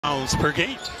pounds per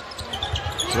game.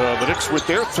 The Knicks with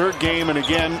their third game, and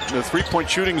again, the three-point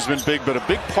shooting has been big, but a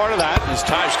big part of that is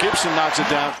Taj Gibson knocks it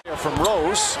down from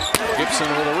Rose. Gibson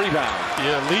with a rebound.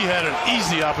 Yeah, Lee had an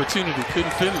easy opportunity,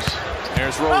 couldn't finish.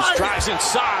 There's Rose, drives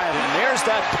inside, and there's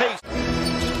that pace.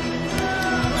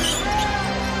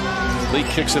 Lee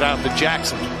kicks it out to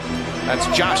Jackson. That's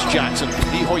Josh Jackson.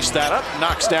 He hoists that up,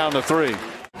 knocks down the three.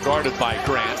 Guarded by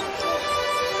Grant.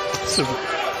 So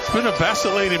it's been a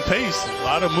vacillating pace. A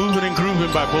lot of moving and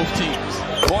grooving by both teams.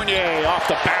 Fournier off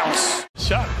the bounce.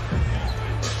 Shot.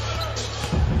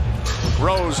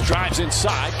 Rose drives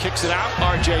inside, kicks it out.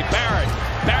 R.J. Barrett.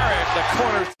 Barrett, the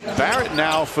corner. Barrett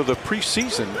now for the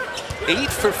preseason,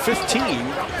 8 for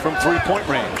 15 from three-point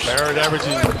range. Barrett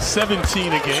averaging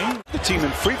 17 a game. The team in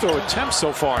free throw attempts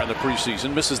so far in the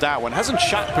preseason. Misses that one. Hasn't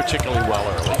shot particularly well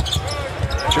early.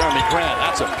 Jeremy Grant,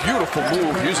 that's a beautiful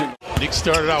move using. Nick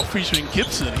started out featuring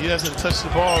Gibson. He hasn't touched the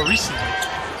ball recently.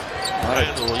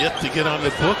 Randall yet to get on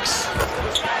the books.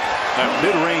 That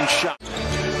mid-range shot.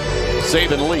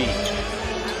 Saban Lee.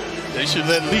 They should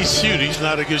let Lee shoot. He's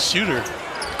not a good shooter.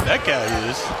 That guy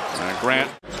is. Grant.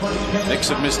 Knicks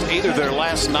have missed 8 of their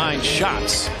last 9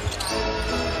 shots.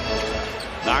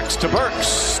 Knocks to Burks.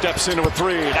 Steps into a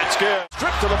 3. That's good.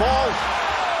 Strip to the ball.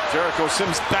 Jericho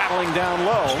Sims battling down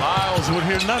low. Lyles would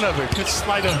hear none of it. Good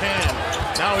sleight of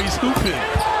hand. Now he's hooping.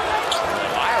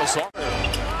 Lyles on.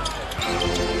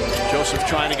 Joseph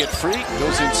trying to get free.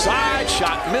 Goes inside.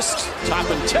 Shot missed. Top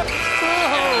and tip. Oh,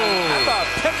 how about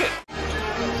Pickett?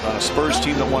 On a Spurs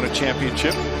team that won a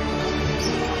championship.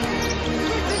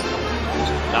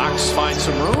 Knox finds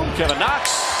some room. Kevin Knox.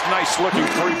 Nice looking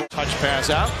three. Touch pass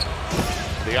out.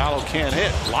 Diallo can't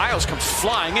hit. Lyles comes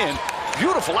flying in.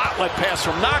 Beautiful outlet pass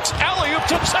from Knox. Alley-oop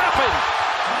to Chapin.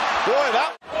 Boy,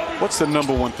 that. What's the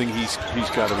number one thing he's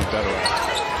got to be better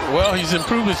at? Well, he's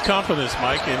improved his confidence,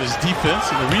 Mike, and his defense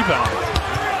and the rebound.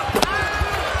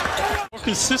 More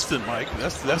consistent, Mike.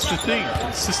 That's the thing.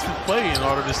 Consistent play in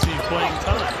order to see playing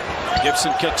time.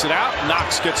 Gibson kicks it out.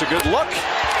 Knox gets a good look.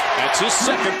 That's his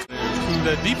second. Improve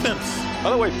that defense. By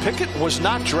the way, Pickett was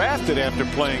not drafted after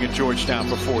playing at Georgetown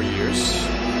for 4 years.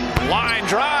 Line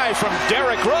drive from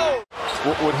Derrick Rose.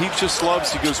 What he just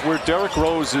loves, he goes, where Derrick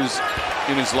Rose is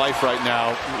in his life right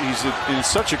now, he's in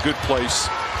such a good place.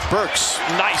 Burks,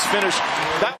 nice finish.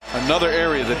 Another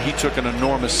area that he took an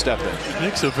enormous step in.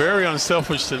 Knicks are very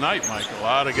unselfish tonight, Mike. A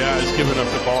lot of guys giving up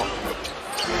the ball.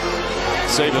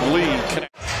 Saban Lee.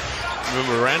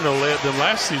 Remember, Randall led them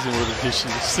last season with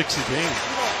additions of 6 a game.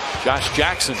 Josh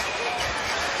Jackson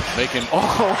making,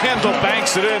 Randall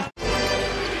banks it in.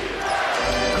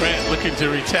 Grant looking to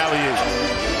retaliate.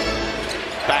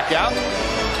 Back out.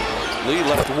 Lee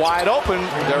left wide open.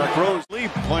 Derrick Rose. Lee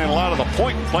playing a lot of the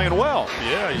point and playing well.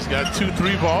 Yeah, he's got 2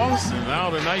 3 balls, and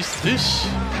now the nice dish.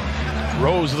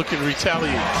 Rose looking to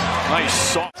retaliate. Nice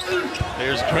soft.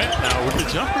 There's Grant now with the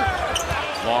jumper.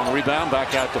 Long rebound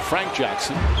back out to Frank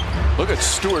Jackson. Look at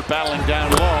Stewart battling down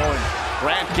low, and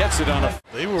Grant gets it on a.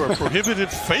 They were a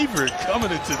prohibitive favorite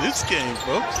coming into this game,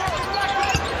 folks.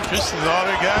 Just as all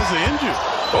their guys are injured.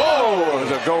 Oh,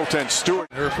 the goaltend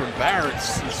Stewart. Heard from Barrett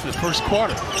since the first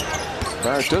quarter.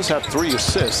 Barrett does have 3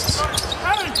 assists.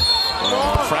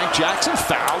 Frank Jackson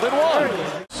fouled and won.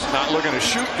 Not looking to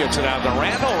shoot, gets it out to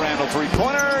Randall. Randall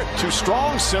three-pointer, too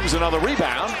strong. Sims another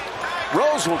rebound.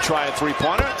 Rose will try a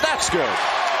three-pointer. That's good.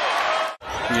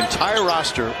 The entire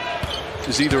roster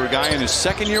is either a guy in his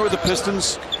second year with the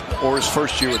Pistons or his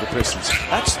first year with the Pistons.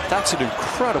 That's an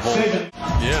incredible.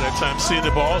 Yeah, that time seeing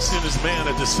the ball, seeing his man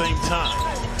at the same time.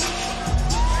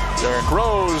 Derrick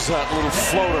Rose, that little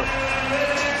floater.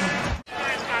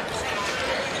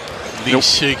 Lee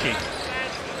shaking.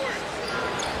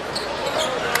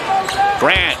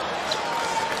 Grant.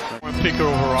 One pick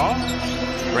overall.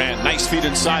 Grant, nice feet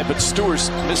inside, but Stewart's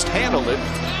mishandled it.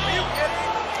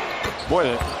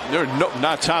 Boy, they're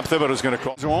not Tom Thibodeau's going to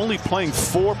call. They're only playing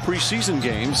 4 preseason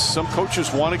games. Some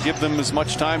coaches want to give them as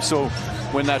much time, so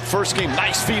when that first game,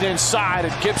 nice feet inside,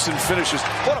 and Gibson finishes.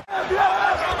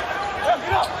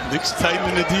 Knicks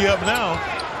tightening the D up now.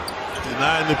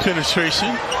 Denying the penetration.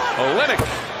 Olynyk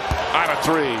out of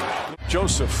 3.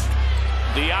 Joseph.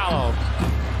 Diallo.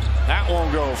 That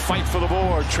won't go. Fight for the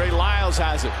board. Trey Lyles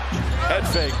has it. Head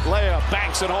fake. Layup.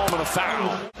 Banks it home and a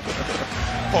foul.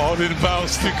 Ball didn't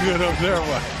bounce too good up there.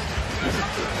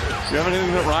 You have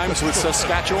anything that rhymes with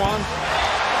Saskatchewan?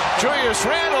 Julius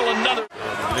Randle, another.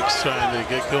 Knicks trying to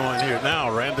get going here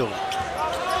now. Randall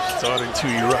starting to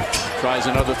erupt. Tries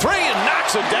another 3 and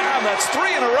knocks it down. That's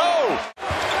 3 in a row.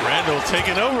 Randall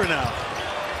taking over now.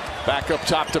 Back up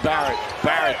top to Barrett.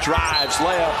 Barrett drives,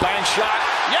 layup, bank shot.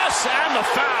 Yes, and the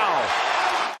foul.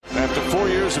 After 4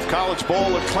 years years of college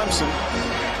ball at Clemson.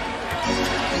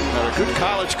 Had a good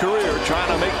college career trying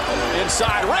to make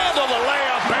inside. Randall, the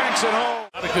layup, banks it home.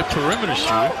 Not a good perimeter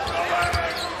shooter.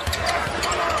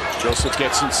 Joseph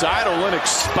gets inside. Olynyk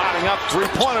spotting up,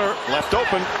 three-pointer, left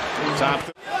open.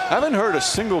 Haven't heard a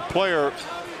single player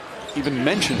even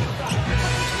mention it.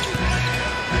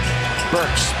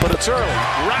 Burks, but it's early.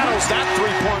 Rattles that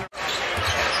three-pointer.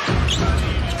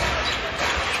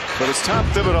 But as Tom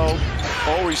Thibodeau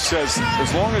always says,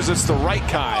 as long as it's the right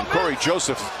kind, Corey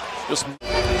Joseph just...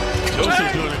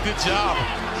 Joseph's doing a good job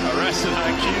arresting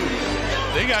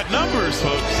IQ. They got numbers,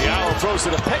 folks. Diallo throws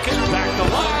it to Pickett, back to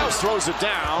Lyles, throws it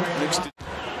down.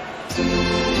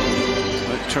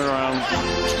 Turnaround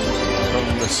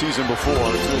from the season before.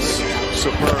 This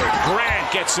superb.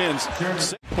 Grant gets in.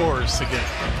 Porous again.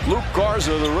 Luke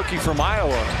Garza, the rookie from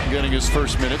Iowa, getting his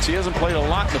first minutes. He hasn't played a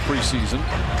lot in the preseason.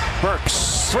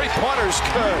 Burks, three-pointers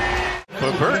good.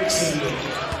 But Burks,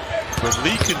 but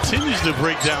Lee continues to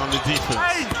break down the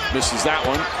defense. Misses that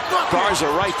one. Garza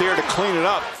right there to clean it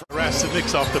up. Harass the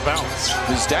Knicks off the bounce.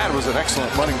 His dad was an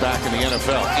excellent running back in the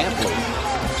NFL. Amply.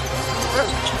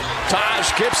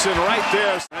 Taj Gibson right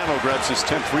there. Randall grabs his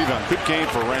 10th rebound. Good game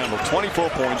for Randall. 24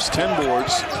 points, 10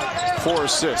 boards, 4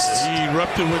 assists. He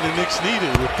erupted when the Knicks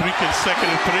needed with 3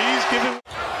 consecutive threes.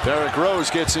 Derrick Rose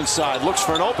gets inside, looks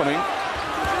for an opening.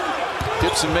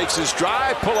 Gibson makes his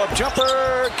drive, pull-up jumper,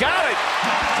 got it!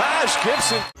 Taj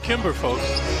Gibson. Kimber, folks,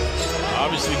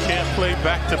 obviously can't play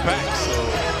back-to-back, so...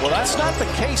 Well, that's not the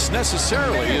case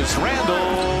necessarily, is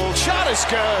Randall. Shot is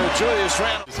good, Julius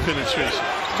Randall. His penetration.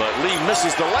 But Lee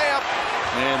misses the layup,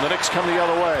 and the Knicks come the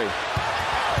other way.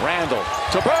 Randall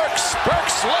to Burks.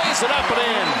 Burks lays it up and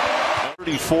in.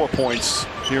 34 points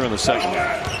here in the second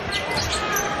half.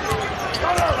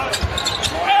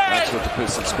 That's what the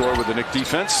Pistons score with the Knick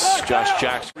defense. Josh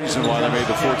Jackson, reason why they made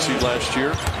the 4th seed last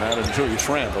year. That and Julius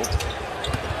Randall.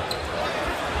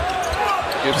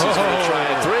 Gibson's going to try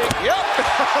a three. Yep.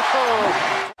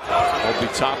 Obi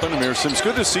Toppin, Amir Sims.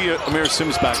 Good to see Amir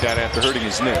Sims back out after hurting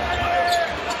his knee.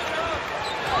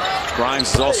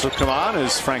 Grimes has also come on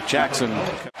as Frank Jackson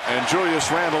and Julius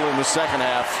Randall in the second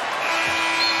half.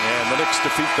 And the Knicks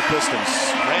defeat the Pistons.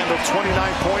 Randall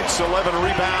 29 points, 11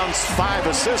 rebounds, 5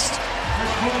 assists.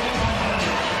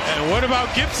 And what about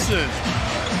Gibson?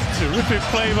 Terrific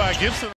play by Gibson.